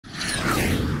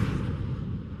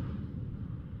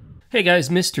Hey guys,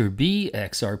 Mr. B,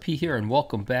 XRP here, and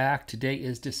welcome back. Today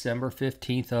is December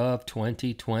 15th of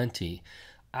 2020.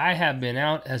 I have been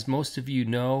out, as most of you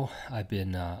know. I've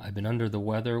been under the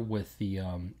weather with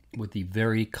the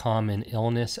very common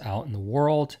illness out in the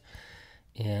world,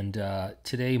 and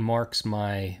today marks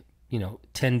my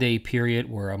 10-day period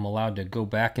where I'm allowed to go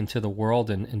back into the world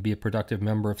and be a productive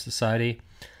member of society.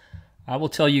 I will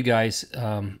tell you guys,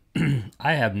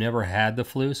 I have never had the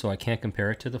flu, so I can't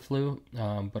compare it to the flu,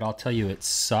 but I'll tell you it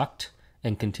sucked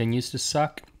and continues to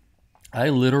suck. I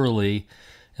literally,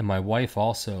 and my wife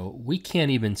also, we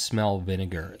can't even smell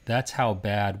vinegar. That's how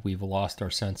bad we've lost our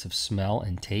sense of smell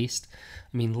and taste.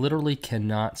 I mean, literally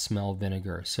cannot smell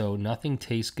vinegar, so nothing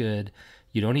tastes good.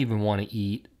 You don't even want to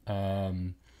eat.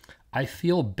 I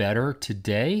feel better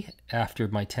today after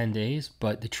my 10 days,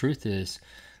 but the truth is,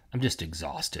 I'm just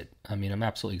exhausted. I mean, I'm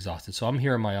absolutely exhausted. So I'm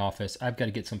here in my office. I've got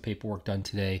to get some paperwork done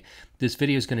today. This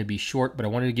video is going to be short, but I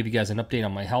wanted to give you guys an update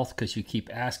on my health because you keep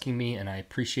asking me, and I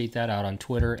appreciate that out on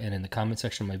Twitter and in the comment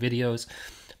section of my videos.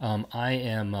 I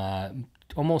am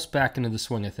almost back into the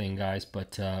swing of things, guys,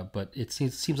 but it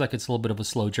seems like it's a little bit of a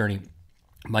slow journey.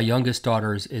 My youngest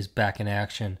daughter is back in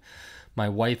action. My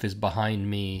wife is behind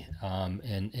me,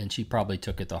 and she probably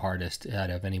took it the hardest out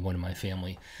of anyone in my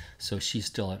family. So she's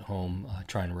still at home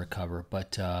trying to recover.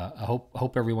 But I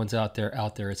hope everyone's out there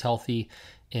is healthy.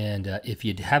 And if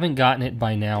you haven't gotten it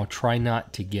by now, try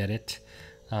not to get it.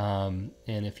 And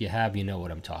if you have, you know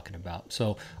what I'm talking about.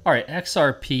 So, all right,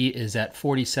 XRP is at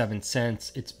 47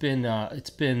 cents. It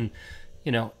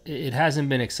hasn't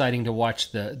been exciting to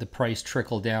watch the price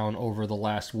trickle down over the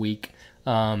last week.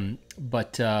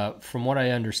 But from what I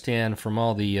understand from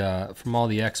all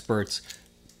the experts,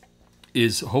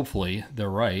 is hopefully they're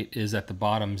right, is that the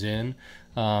bottom's in,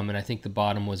 and I think the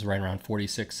bottom was right around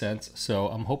 46 cents. So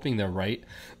I'm hoping they're right,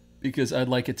 because I'd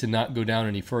like it to not go down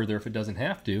any further if it doesn't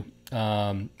have to.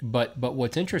 But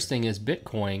what's interesting is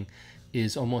Bitcoin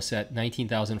is almost at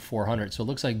 19,400. So it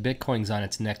looks like Bitcoin's on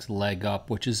its next leg up,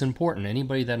 which is important.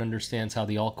 Anybody that understands how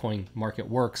the altcoin market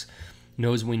works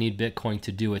knows we need Bitcoin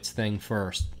to do its thing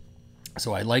first.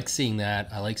 So I like seeing that.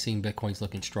 I like seeing Bitcoin's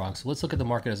looking strong. So let's look at the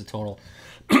market as a total.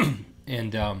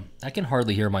 And I can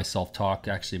hardly hear myself talk.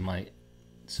 Actually,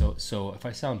 so if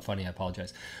I sound funny, I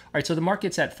apologize. All right, so the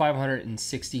market's at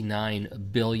 569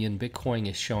 billion. Bitcoin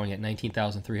is showing at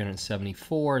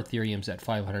 19,374. Ethereum's at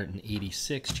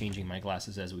 586. Changing my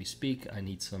glasses as we speak. I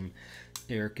need some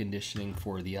air conditioning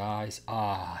for the eyes.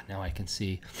 Now I can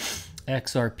see.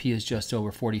 XRP is just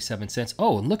over 47 cents.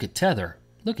 Oh, and look at Tether.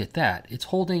 Look at that. It's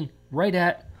holding right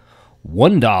at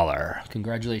 $1.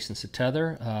 Congratulations to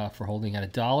Tether for holding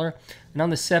at $1. And on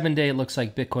the 7-day, it looks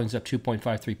like Bitcoin's up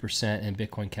 2.53% and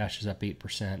Bitcoin Cash is up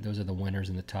 8%. Those are the winners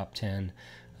in the top 10.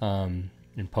 And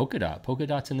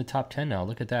Polkadot's in the top 10 now.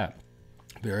 Look at that.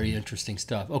 Very interesting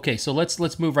stuff. Okay, so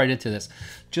let's move right into this.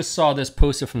 Just saw this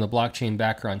posted from the blockchain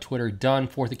backer on Twitter. Done.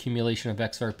 Fourth accumulation of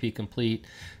XRP complete.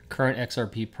 Current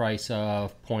XRP price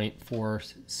of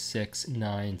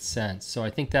 0.469 cents. So I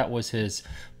think that was his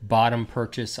bottom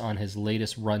purchase on his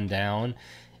latest rundown.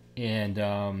 And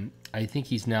I think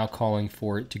he's now calling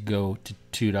for it to go to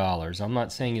 $2. I'm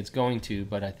not saying it's going to,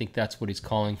 but I think that's what he's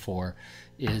calling for.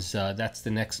 Is that's the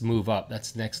next move up.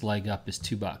 That's the next leg up is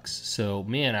 $2. So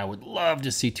man, I would love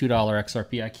to see $2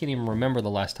 XRP. I can't even remember the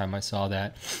last time I saw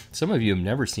that. Some of you have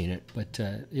never seen it, but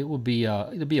it'll be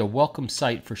a welcome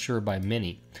sight for sure by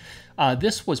many.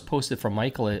 This was posted from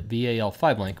Michael at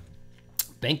VAL5 link.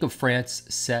 Bank of France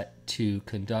set to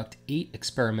conduct 8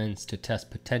 experiments to test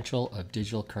potential of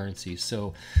digital currencies.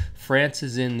 So France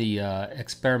is in the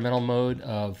experimental mode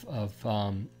of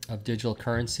digital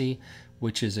currency,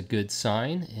 which is a good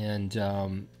sign and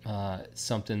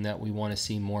something that we want to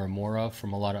see more and more of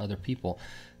from a lot of other people.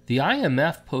 The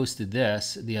IMF posted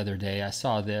this the other day. I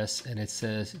saw this, and it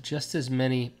says just as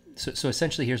many. So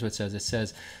essentially, here's what it says. It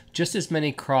says, just as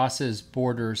many crosses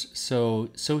borders, so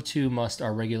too must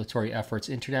our regulatory efforts.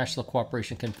 International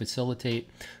cooperation can facilitate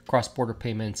cross-border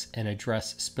payments and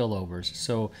address spillovers.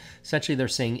 So essentially, they're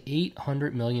saying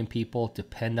 800 million people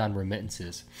depend on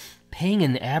remittances, paying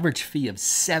an average fee of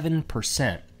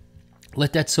 7%.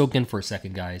 Let that soak in for a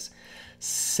second, guys.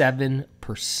 7%.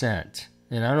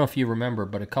 And I don't know if you remember,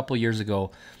 but a couple years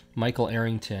ago, Michael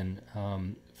Arrington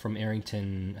from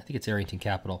Arrington, I think it's Arrington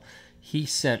Capital, he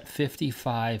sent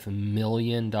 $55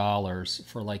 million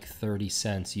for like 30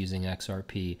 cents using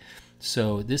XRP.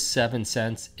 So this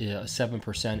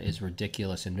 7% is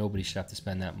ridiculous, and nobody should have to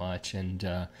spend that much.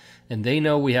 And they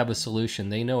know we have a solution.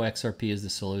 They know XRP is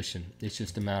the solution. It's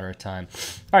just a matter of time.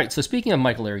 All right. So speaking of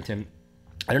Michael Arrington,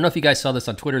 I don't know if you guys saw this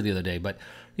on Twitter the other day, but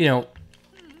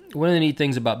one of the neat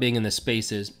things about being in this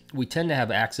space is we tend to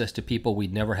have access to people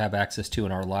we'd never have access to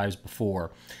in our lives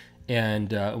before.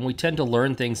 And we tend to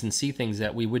learn things and see things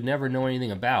that we would never know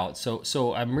anything about.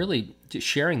 So I'm really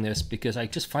sharing this because I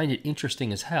just find it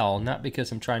interesting as hell, not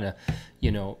because I'm trying to,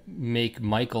 make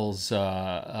Michael's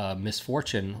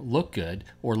misfortune look good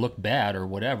or look bad or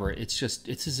whatever. It's just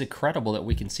incredible that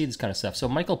we can see this kind of stuff. So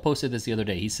Michael posted this the other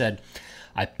day. He said,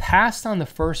 I passed on the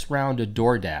first round of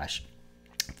DoorDash,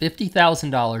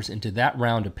 $50,000 into that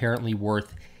round, apparently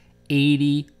worth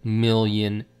 $80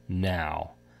 million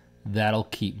now. That'll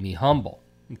keep me humble.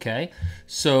 Okay.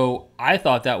 So I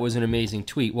thought that was an amazing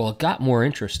tweet. Well, it got more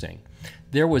interesting.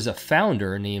 There was a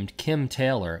founder named Kim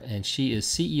Taylor, and she is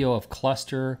CEO of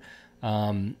Cluster.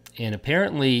 And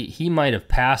apparently he might have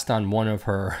passed on one of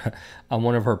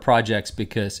her projects,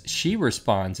 because she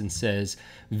responds and says,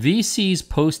 VCs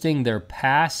posting their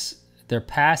past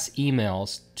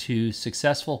emails to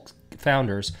successful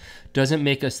founders doesn't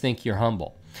make us think you're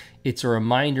humble. It's a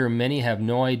reminder many have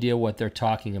no idea what they're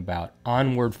talking about.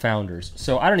 Onward, founders.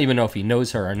 So I don't even know if he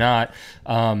knows her or not.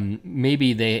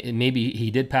 Maybe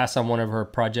he did pass on one of her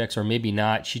projects, or maybe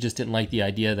not. She just didn't like the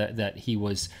idea that he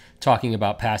was talking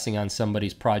about passing on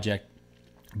somebody's project.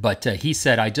 But he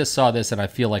said, I just saw this and I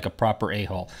feel like a proper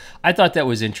a-hole. I thought that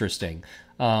was interesting.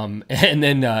 And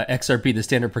then XRP, the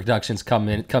Standard Productions,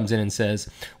 comes in and says,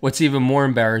 what's even more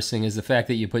embarrassing is the fact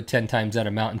that you put 10 times that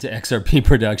amount into XRP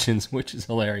Productions, which is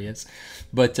hilarious.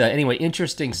 But anyway,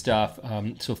 interesting stuff.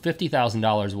 So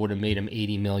 $50,000 would have made him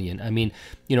 $80 million. I mean,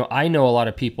 I know a lot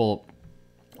of people.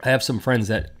 I have some friends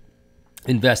that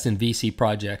invest in VC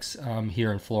projects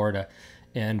here in Florida.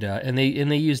 And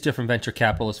they use different venture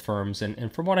capitalist firms.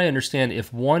 And from what I understand,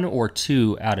 if 1 or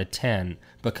 2 out of 10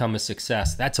 become a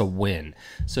success, that's a win.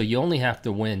 So you only have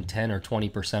to win 10 or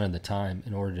 20% of the time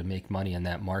in order to make money in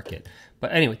that market.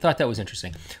 But anyway, thought that was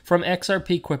interesting. From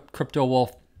XRP Crypto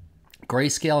Wolf,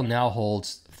 Grayscale now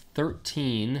holds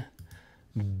 13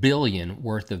 billion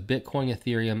worth of Bitcoin,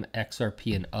 Ethereum,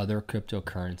 XRP, and other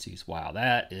cryptocurrencies. Wow,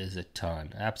 that is a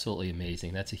ton. Absolutely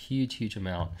amazing. That's a huge, huge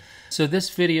amount. So this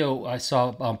video I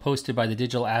saw posted by the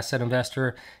Digital Asset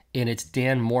Investor, and it's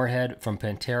Dan Moorhead from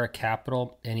Pantera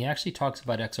Capital, and he actually talks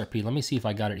about XRP. Let me see if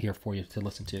I got it here for you to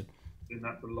listen to. Been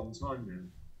that for a long time now.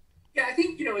 Yeah, I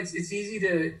think it's easy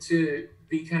to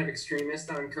be kind of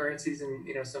extremist on currencies, and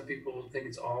some people think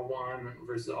it's all one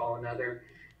versus all another.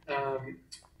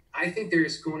 I think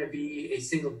there's going to be a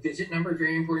single-digit number of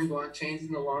very important blockchains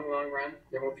in the long run.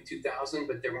 There won't be 2,000,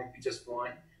 but there won't be just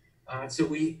one. So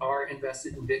we are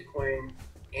invested in Bitcoin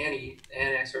and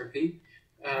XRP.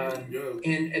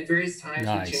 And at various times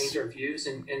we changed our views,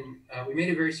 and we made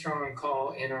a very strong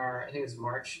call in our, I think it was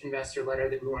March investor letter,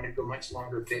 that we want to go much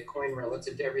longer Bitcoin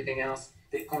relative to everything else.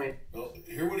 Bitcoin. Well,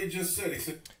 hear what he just said. He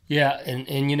said, yeah, and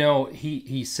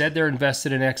he said they're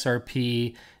invested in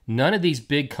XRP. None of these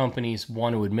big companies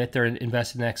want to admit they're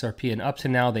invested in XRP, and up to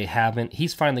now they haven't.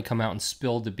 He's finally come out and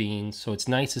spilled the beans, so it's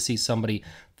nice to see somebody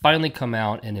finally come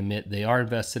out and admit they are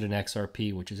invested in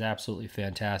XRP, which is absolutely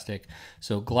fantastic.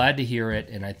 So glad to hear it,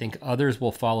 and I think others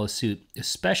will follow suit,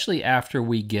 especially after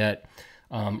we get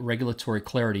regulatory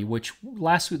clarity, which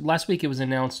last week it was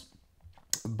announced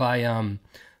by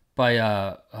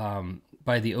the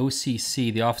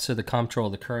OCC, the Office of the Comptroller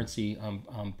of the Currency,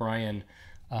 Brian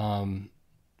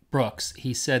Brooks.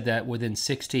 He said that within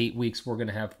 6 to 8 weeks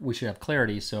we should have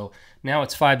clarity. So now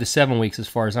it's 5 to 7 weeks as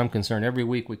far as I'm concerned. Every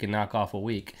week we can knock off a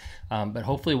week. But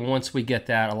hopefully once we get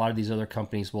that, a lot of these other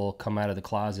companies will come out of the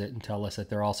closet and tell us that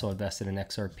they're also invested in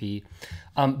XRP.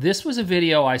 This was a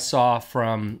video I saw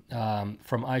from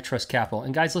iTrust Capital.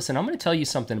 And guys, listen, I'm going to tell you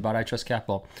something about iTrust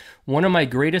Capital. One of my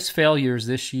greatest failures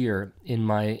this year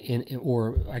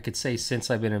or I could say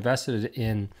since I've been invested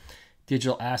in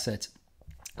digital assets,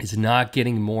 is not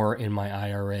getting more in my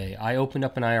IRA. I opened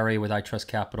up an IRA with iTrust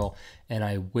Capital, and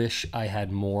I wish I had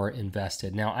more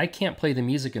invested. Now, I can't play the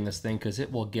music in this thing because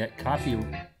it will get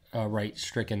copyright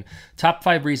stricken. Top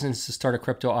 5 reasons to start a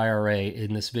crypto IRA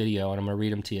in this video, and I'm going to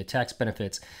read them to you. Tax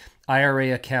benefits.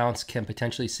 IRA accounts can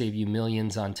potentially save you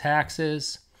millions on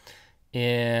taxes.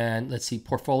 And let's see,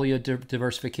 portfolio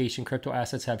diversification. Crypto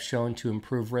assets have shown to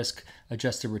improve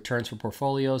risk-adjusted returns for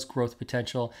portfolios, growth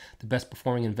potential, the best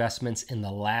performing investments in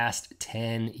the last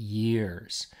 10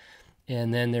 years.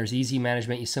 And then there's easy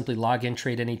management. You simply log in,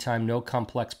 trade anytime, no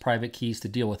complex private keys to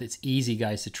deal with. It's easy,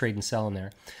 guys, to trade and sell in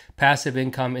there. Passive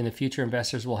income. In the future,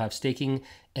 investors will have staking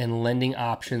and lending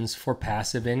options for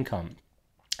passive income.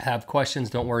 have questions,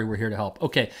 don't worry, we're here to help.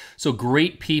 Okay, so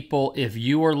great people. If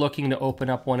you are looking to open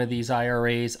up one of these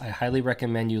IRAs, I highly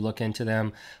recommend you look into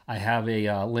them. I have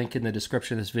a link in the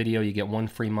description of this video. You get 1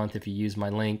 free month if you use my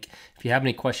link. If you have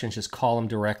any questions, just call them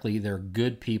directly. They're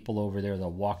good people over there.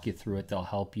 They'll walk you through it. They'll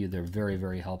help you. They're very,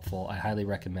 very helpful. I highly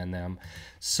recommend them.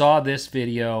 Saw this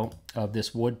video of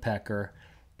this woodpecker,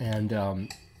 and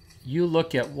you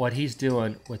look at what he's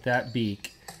doing with that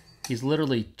beak. He's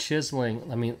literally chiseling,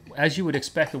 I mean, as you would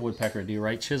expect a woodpecker to do,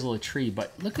 right? Chisel a tree,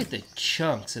 but look at the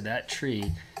chunks of that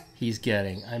tree he's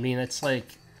getting. I mean, it's like,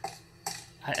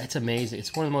 it's amazing.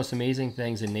 It's one of the most amazing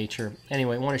things in nature.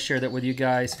 Anyway, I want to share that with you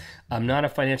guys. I'm not a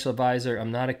financial advisor.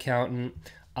 I'm not an accountant.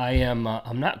 I'm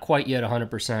not quite yet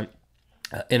 100%.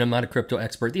 And I'm not a crypto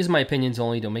expert. These are my opinions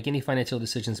only. Don't make any financial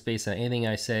decisions based on anything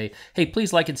I say. Hey,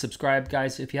 please like and subscribe,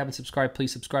 guys. If you haven't subscribed,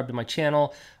 please subscribe to my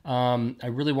channel. I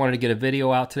really wanted to get a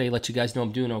video out today, let you guys know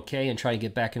I'm doing okay, and try to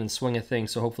get back in the swing of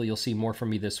things. So hopefully you'll see more from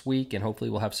me this week, and hopefully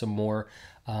we'll have some more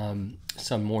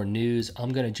news.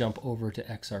 I'm going to jump over to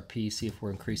XRP, see if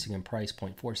we're increasing in price,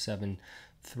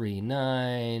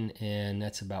 0.4739, and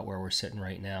that's about where we're sitting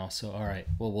right now. So, all right,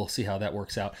 well, we'll see how that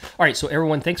works out. All right, so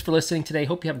everyone, thanks for listening today.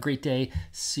 Hope you have a great day.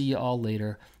 See you all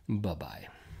later. Bye-bye.